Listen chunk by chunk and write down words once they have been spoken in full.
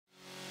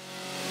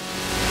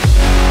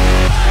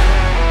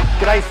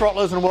G'day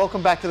throttlers and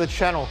welcome back to the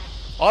channel.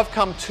 I've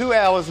come 2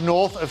 hours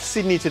north of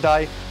Sydney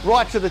today,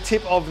 right to the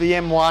tip of the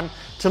M1,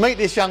 to meet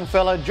this young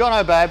fella,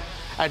 Jono Babb,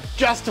 at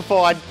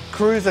Justified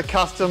Cruiser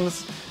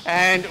Customs,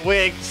 and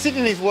we're sitting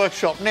in his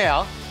workshop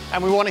now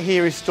and we want to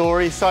hear his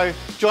story. So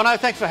Jono,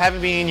 thanks for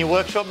having me in your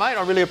workshop, mate.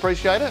 I really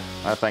appreciate it.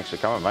 No, thanks for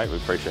coming, mate. We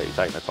appreciate you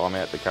taking the time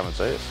out to come and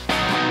see us.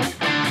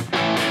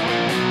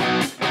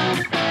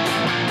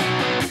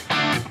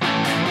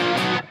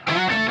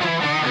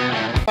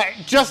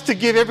 Just to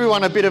give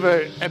everyone a bit of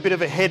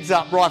a heads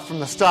up right from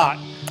the start,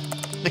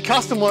 the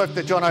custom work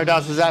that Jono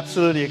does is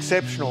absolutely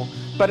exceptional,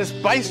 but it's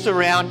based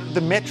around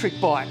the metric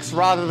bikes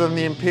rather than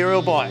the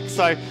Imperial bikes.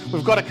 So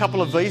we've got a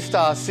couple of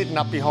V-Stars sitting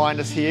up behind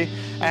us here,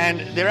 and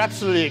they're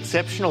absolutely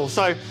exceptional.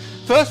 So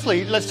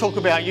firstly, let's talk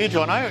about you,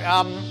 Jono.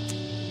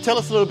 Tell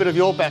us a little bit of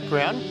your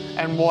background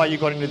and why you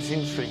got into this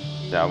industry.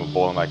 Yeah, I'm a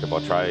boilermaker by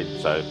trade,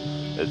 so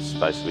it's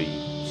basically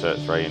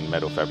Cert 3 in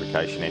metal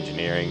fabrication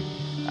engineering.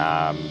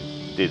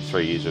 Did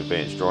 3 years of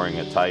advanced drawing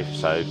at TAFE,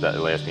 so that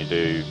allows me to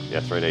do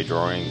 3D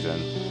drawings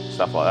and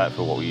stuff like that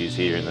for what we use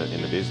here in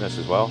the business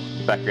as well.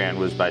 Background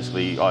was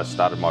basically I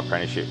started my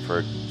apprenticeship for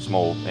a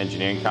small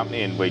engineering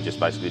company, and we just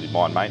basically did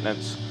mine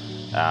maintenance.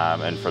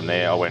 And from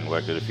there, I went and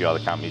worked at a few other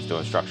companies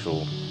doing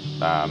structural,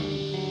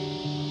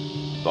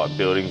 like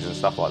buildings and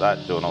stuff like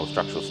that, doing all the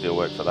structural steel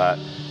work for that.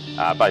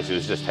 Basically, it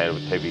was just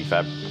heavy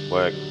fab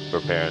work,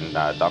 preparing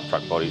dump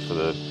truck bodies for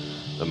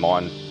the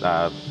mine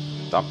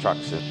dump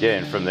trucks.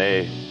 And from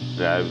there, you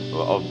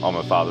know, I'm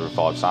a father of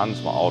 5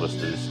 sons. My oldest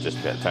is just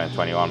about to turn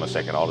 21. My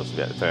second oldest is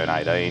about to turn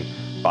 18.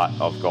 But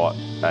I've got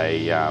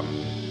an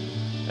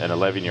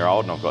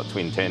 11-year-old and I've got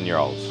twin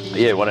 10-year-olds.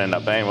 Yeah, what it ended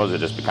up being was I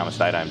just become a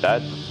stay-at-home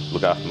dad,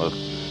 look after my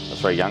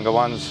 3 younger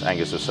ones.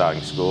 Angus was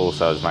starting school,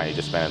 so I was mainly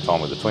just spending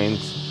time with the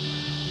twins.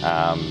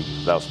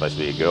 That was supposed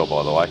to be a girl,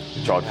 by the way.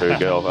 Tried for a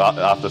girl.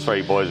 After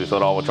 3 boys, we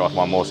thought, oh, we'll try for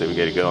one more, see if we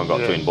get a girl, and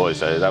got twin boys.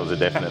 So that was a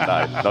definite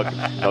no.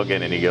 Not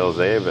getting any girls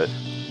there, but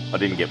I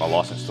didn't get my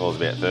licence until I was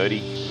about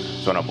 30.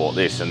 So when I bought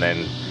this, and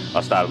then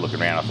I started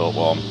looking around, I thought,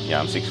 well,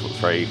 I'm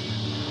 6'3",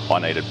 I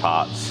needed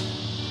parts.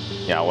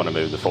 You know, I want to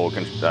move the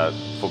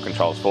foot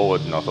controls forward,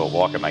 and I thought,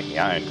 well, I can make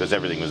my own, because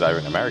everything was over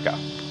in America.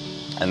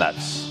 And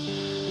that's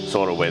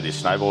sort of where this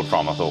snowballed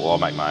from. I thought, well, I'll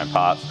make my own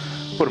parts.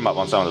 Put them up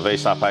on some of the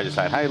V-Star pages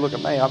saying, hey, look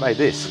at me, I made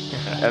this.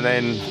 And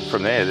then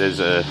from there, there's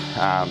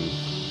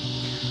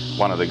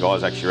one of the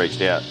guys actually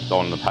reached out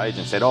on the page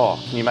and said, oh,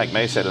 can you make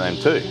me a set of them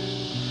too?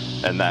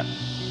 And that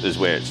is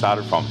where it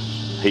started from.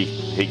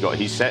 He got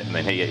his set, and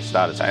then he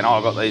started saying, oh,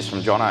 I got these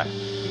from Jono.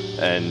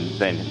 And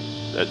then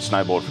it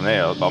snowballed from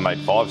there. I made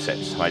 5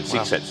 sets, I made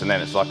 6 sets, and then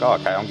it's like, oh,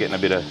 okay, I'm getting a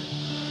bit of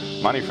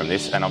money from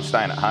this, and I'm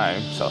staying at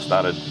home. So I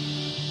started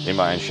in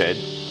my own shed,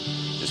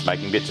 just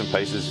making bits and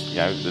pieces. You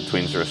know, the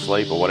twins are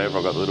asleep or whatever.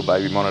 I've got the little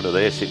baby monitor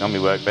there sitting on my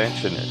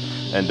workbench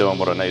and doing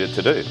what I needed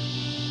to do.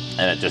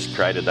 And it just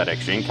created that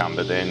extra income.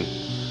 But then,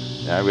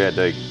 you know, we had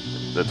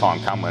the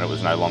time come when it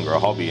was no longer a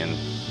hobby, and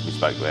we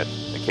spoke to our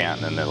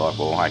accountant, and they're like,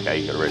 well, okay,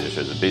 you've got to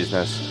register as a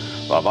business,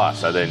 blah, blah.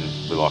 So then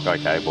we're like,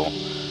 okay, well,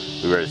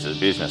 we registered as a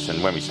business.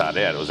 And when we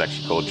started out, it was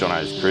actually called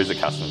Jono's Cruiser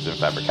Customs and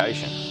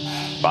Fabrication.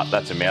 But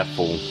that's a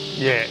mouthful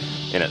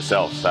in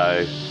itself.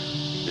 So,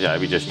 you know,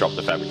 we just dropped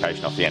the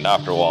fabrication off the end.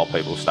 After a while,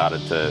 people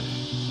started to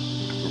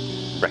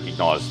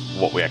recognise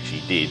what we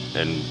actually did,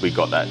 and we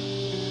got that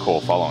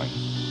core following.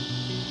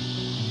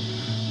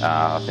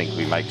 I think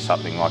we make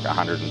something like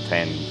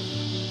 110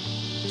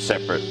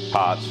 separate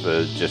parts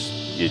for just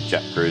your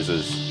Jap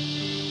cruisers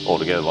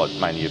altogether, like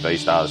mainly your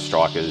V-Stars,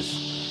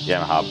 Strykers,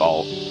 Yamaha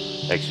Bolt,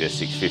 XVS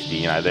 650.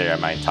 You know, they're our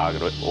main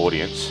target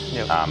audience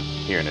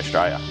here in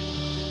Australia,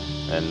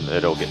 and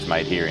it all gets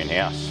made here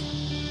in-house.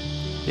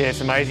 Yeah,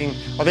 it's amazing.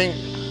 I think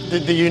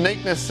the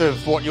uniqueness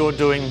of what you're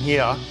doing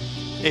here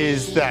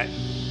is that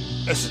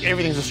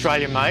everything's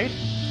Australian made,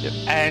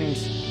 and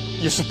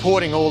you're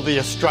supporting all the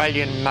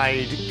Australian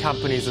made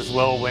companies as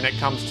well when it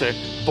comes to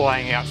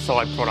buying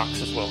outside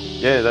products as well.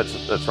 Yeah,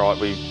 that's right.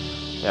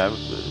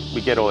 We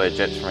get all our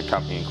jets from a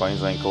company in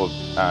Queensland called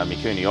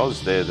Mikuni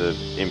Oz. They're the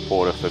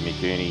importer for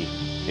Mikuni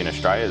in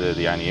Australia. They're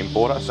the only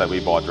importer, so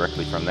we buy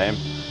directly from them.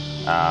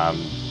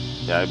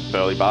 You know,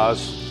 Burley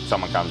bars.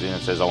 Someone comes in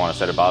and says, I want a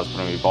set of bars put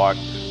on my bike.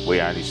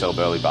 We only sell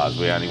Burley bars.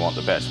 We only want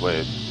the best.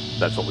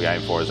 That's what we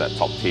aim for, is that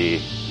top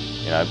tier.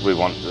 You know, we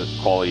want the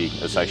quality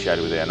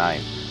associated with our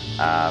name.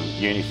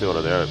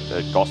 Unifielder, they're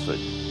at Gosford.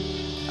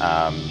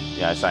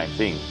 You know, same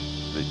thing.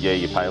 Yeah,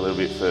 you pay a little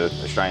bit for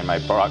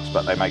Australian-made products,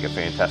 but they make a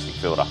fantastic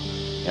filter.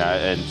 You know,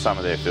 and some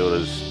of their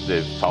filters,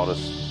 they've told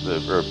us, the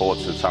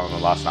reports of some of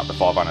them lasting up to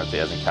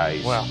 500,000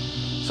 Ks. Wow.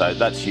 So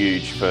that's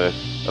huge for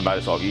a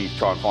motorcycle. You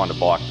try and find a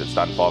bike that's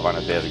done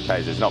 500,000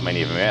 Ks. There's not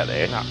many of them out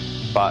there. No.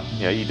 But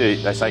you know,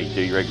 they say you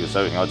do your regular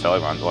servicing. I tell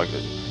everyone, like,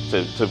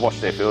 to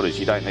wash their filters,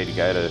 you don't need to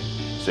go to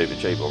Super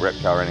Cheap or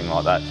Repco or anything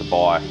like that to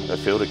buy a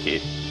filter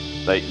kit.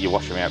 You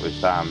wash them out with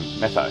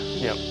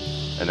Metho. Yep.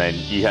 And then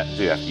you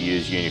do have to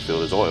use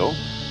Unifilter's oil,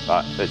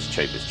 but it's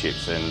cheap as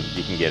chips, and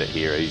you can get it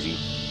here easy.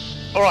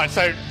 All right,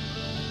 so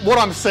what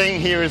I'm seeing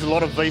here is a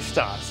lot of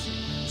V-Stars.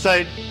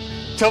 So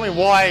tell me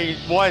why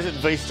is it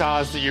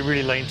V-Stars that you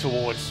really lean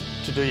towards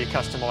to do your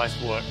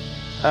customised work?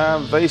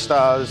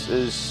 V-Stars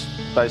is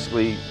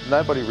basically,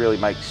 nobody really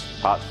makes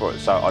parts for it,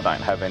 so I don't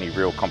have any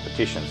real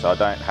competition, so I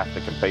don't have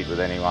to compete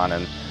with anyone,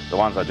 and the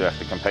ones I do have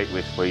to compete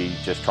with, we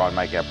just try and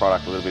make our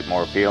product a little bit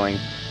more appealing.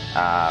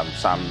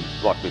 Some,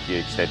 like with your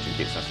extension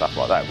kits and stuff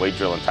like that, we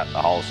drill and tap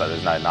the hole so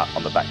there's no nut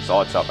on the back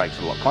side, so it makes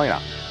it a lot cleaner.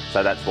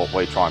 So that's what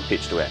we try and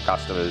pitch to our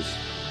customers,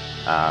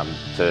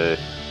 to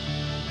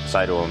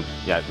say to them,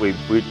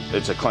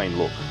 it's a clean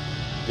look.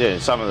 Yeah,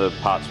 some of the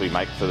parts we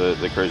make for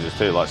the cruisers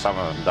too, like some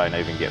of them don't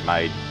even get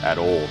made at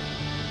all.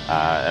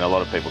 And a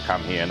lot of people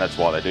come here, and that's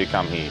why they do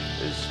come here,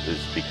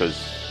 is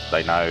because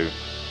they know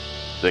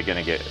they're going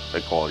to get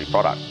a quality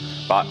product.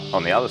 But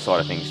on the other side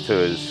of things too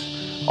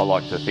is, I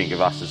like to think of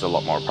us as a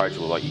lot more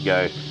approachable. Like you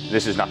go,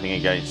 this is nothing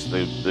against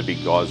the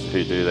big guys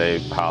who do their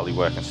Harley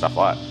work and stuff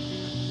like that.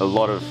 A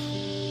lot of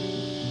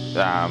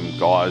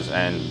guys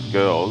and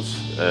girls,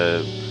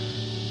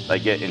 they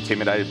get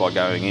intimidated by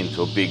going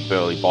into a big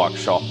burly bike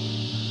shop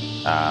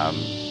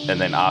and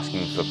then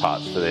asking for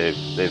parts for their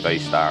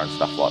V-Star and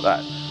stuff like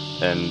that.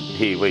 And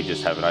here we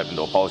just have an open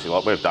door policy.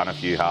 Like we've done a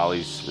few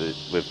Harleys,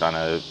 we've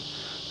done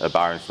a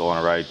bar install on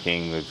a Road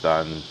King, we've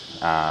done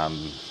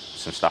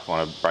some stuff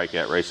on a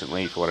breakout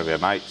recently for one of our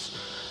mates.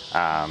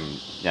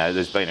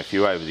 There's been a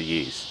few over the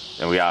years,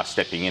 and we are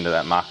stepping into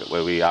that market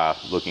where we are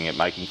looking at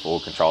making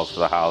forward controls for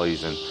the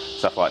Harleys and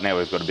stuff like that. Now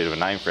we've got a bit of a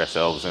name for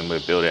ourselves and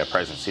we've built our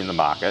presence in the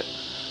market.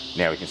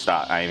 Now we can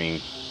start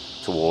aiming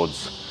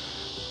towards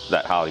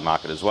that Harley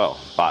market as well.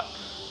 But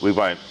we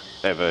won't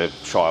ever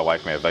shy away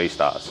from our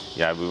V-Stars.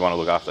 We want to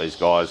look after these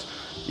guys.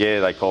 Yeah,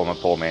 they call them a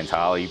poor man's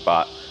Harley,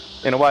 but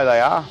in a way they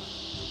are,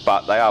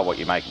 but they are what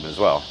you make them as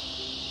well.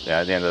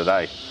 At the end of the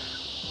day,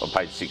 I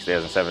paid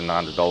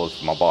 $6,700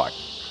 for my bike.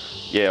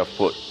 Yeah, I've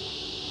put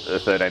a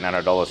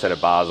 $1,300 set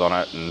of bars on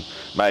it and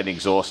made an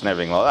exhaust and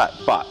everything like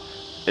that, but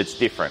it's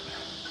different.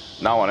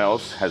 No one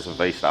else has a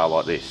V-Star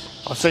like this.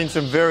 I've seen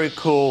some very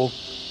cool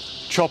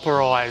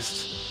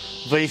chopperized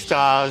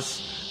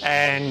V-Stars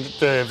and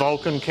the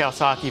Vulcan,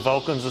 Kawasaki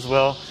Vulcans as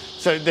well.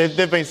 So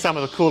they've been some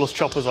of the coolest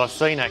choppers I've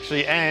seen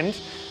actually, and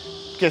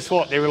guess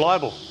what? They're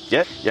reliable.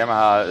 Yeah,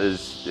 Yamaha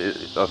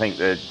is, I think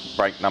they're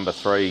ranked number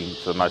 3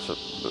 for the most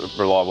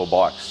reliable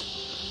bikes.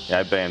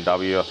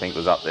 BMW I think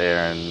was up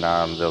there, and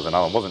there was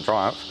another one, wasn't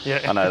Triumph.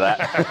 Yeah. I know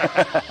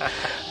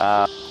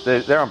that.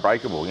 They're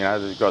unbreakable,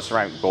 they've got a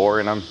ceramic bore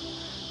in them.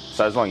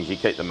 So as long as you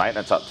keep the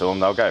maintenance up to them,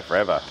 they'll go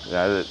forever.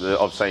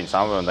 I've seen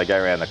some of them, they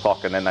go around the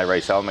clock and then they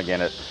resell them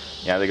again at,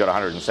 they've got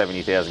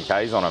 170,000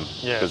 Ks on them,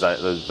 because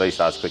the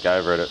V-Stars click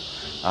over it at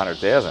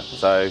 100,000.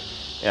 So,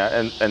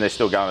 and they're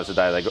still going as the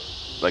day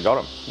they got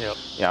them. Yep.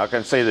 I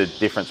can see the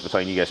difference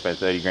between you go spend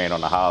 30 grand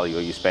on a Harley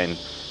or you spend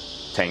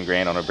 10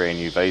 grand on a brand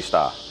new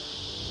V-Star.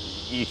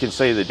 You can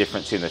see the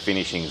difference in the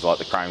finishings, like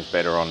the chrome's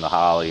better on the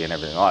Harley and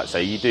everything like that. So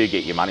you do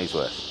get your money's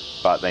worth.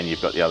 But then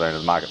you've got the other end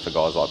of the market for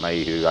guys like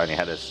me who only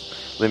had a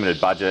limited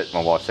budget.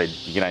 My wife said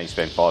you can only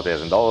spend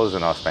 $5,000,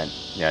 and I spent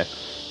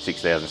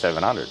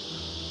 $6,700.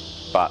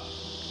 But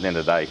at the end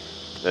of the day,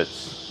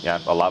 it's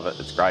I love it.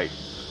 It's great.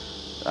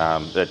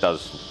 It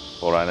does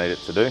what I need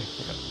it to do,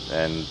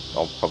 and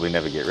I'll probably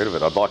never get rid of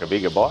it. I'd like a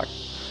bigger bike,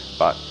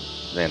 but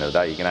at the end of the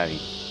day, you can only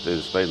do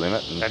the speed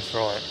limit. And that's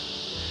right.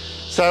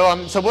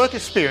 So work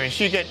experience.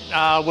 You get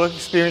work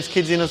experience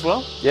kids in as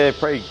well? Yeah,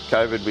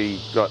 pre-COVID we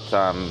got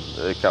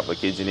a couple of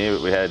kids in here.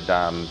 We had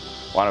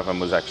one of them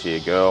was actually a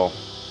girl,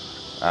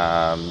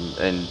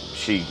 and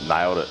she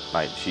nailed it,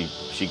 mate.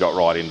 She got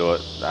right into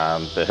it.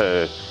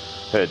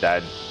 Her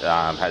dad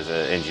has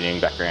an engineering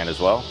background as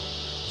well,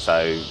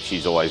 so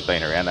she's always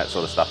been around that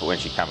sort of stuff. But when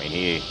she come in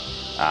here,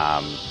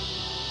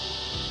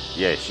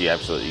 she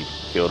absolutely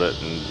killed it,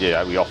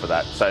 and we offer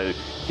that. So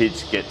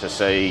kids get to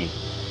see.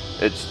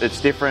 It's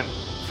different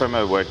from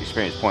a work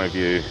experience point of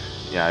view.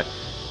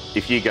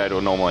 If you go to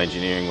a normal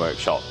engineering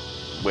workshop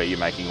where you're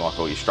making like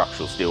all your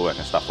structural steelwork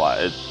and stuff like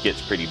that, it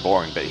gets pretty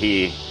boring. But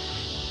here,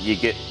 you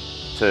get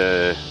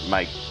to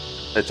make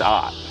it's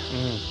art,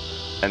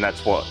 and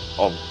that's what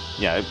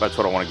that's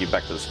what I want to give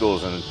back to the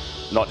schools, and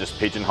not just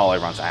pigeonhole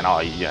everyone saying,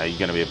 oh, you're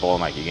going to be a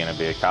boilermaker, you're going to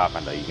be a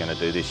carpenter, you're going to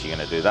do this, you're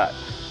going to do that.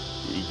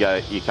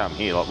 You come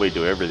here, like we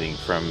do everything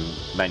from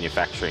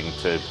manufacturing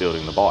to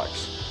building the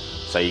bikes.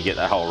 So you get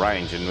that whole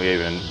range, and we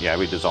even,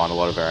 we design a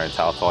lot of our own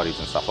tail tidies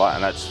and stuff like that,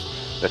 and that's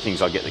the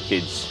things I get the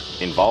kids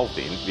involved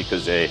in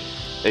because they're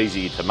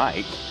easy to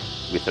make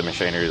with the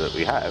machinery that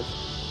we have,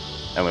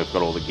 and we've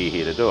got all the gear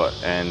here to do it,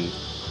 and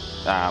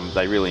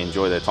they really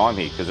enjoy their time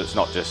here because it's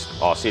not just,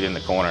 sit in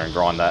the corner and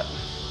grind that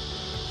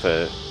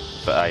for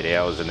 8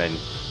 hours and then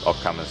I'll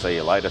come and see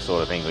you later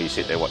sort of thing, or you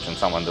sit there watching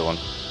someone doing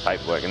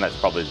paperwork. And that's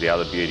probably the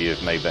other beauty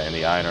of me being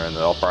the owner and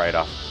the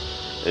operator,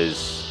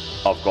 is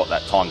I've got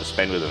that time to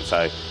spend with them,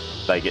 so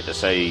they get to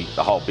see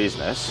the whole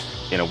business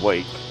in a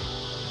week,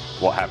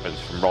 what happens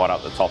from right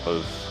up the top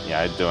of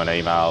doing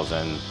emails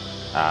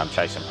and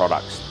chasing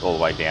products all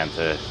the way down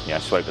to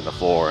sweeping the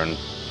floor and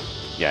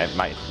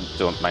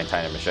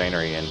maintaining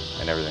machinery and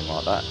everything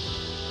like that.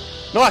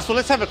 Nice. Well,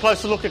 let's have a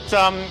closer look at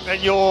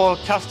your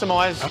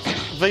customised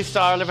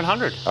V-Star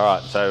 1100. All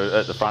right, so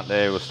at the front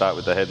there, we'll start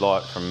with the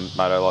headlight from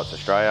Moto Lights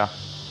Australia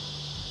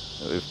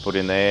that we've put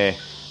in there.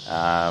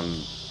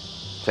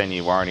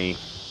 10-year warranty,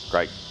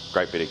 great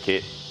bit of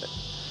kit.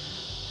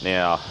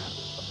 Now,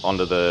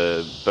 onto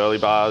the burley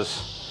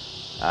bars,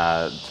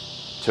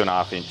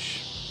 2.5-inch,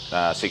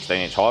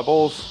 16-inch high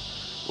balls.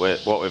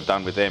 What we've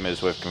done with them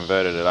is we've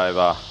converted it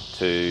over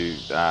to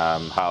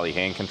Harley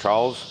hand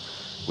controls,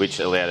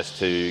 which allowed us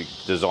to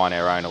design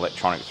our own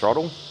electronic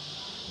throttle.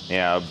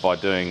 Now, by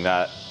doing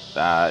that,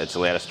 it's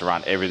allowed us to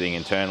run everything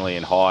internally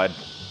and hide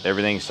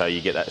everything, so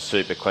you get that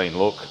super clean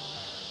look.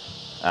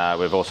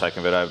 We've also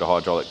converted over to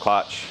hydraulic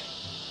clutch.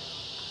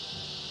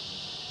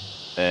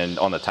 And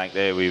on the tank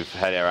there, we've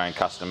had our own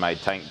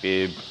custom-made tank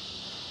bib,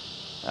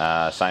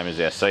 same as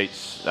our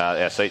seats.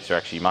 Our seats are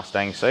actually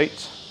Mustang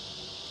seats,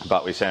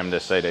 but we sent them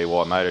to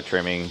CDY motor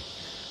trimming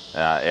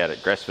out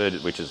at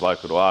Gresford, which is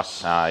local to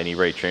us, and he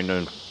retrimmed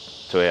them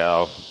to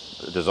our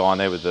design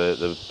there with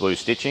the blue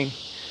stitching.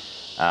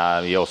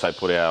 He also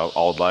put our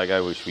old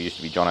logo, which we used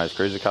to be Jono's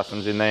Cruiser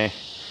Customs, in there.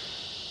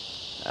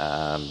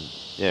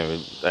 Yeah,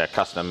 our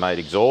custom-made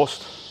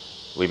exhaust.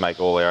 We make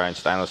all our own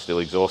stainless steel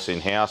exhausts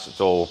in-house.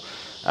 It's all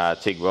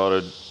TIG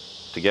welded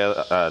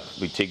together.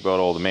 We TIG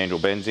weld all the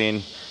mandrel bends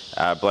in,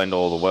 blend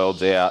all the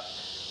welds out,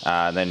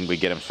 and then we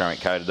get them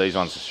ceramic coated. These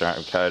ones are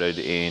ceramic coated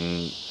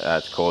in,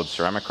 it's called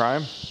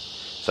ceramichrome.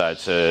 So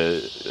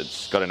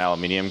it's got an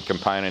aluminium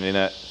component in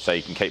it, so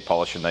you can keep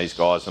polishing these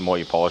guys. The more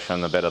you polish them,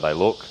 the better they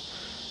look.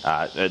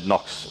 It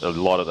knocks a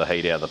lot of the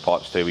heat out of the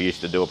pipes too. We used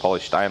to do a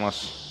polished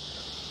stainless,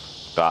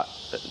 but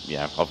you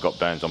know, I've got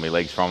burns on my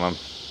legs from them.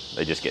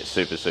 They just get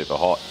super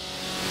hot.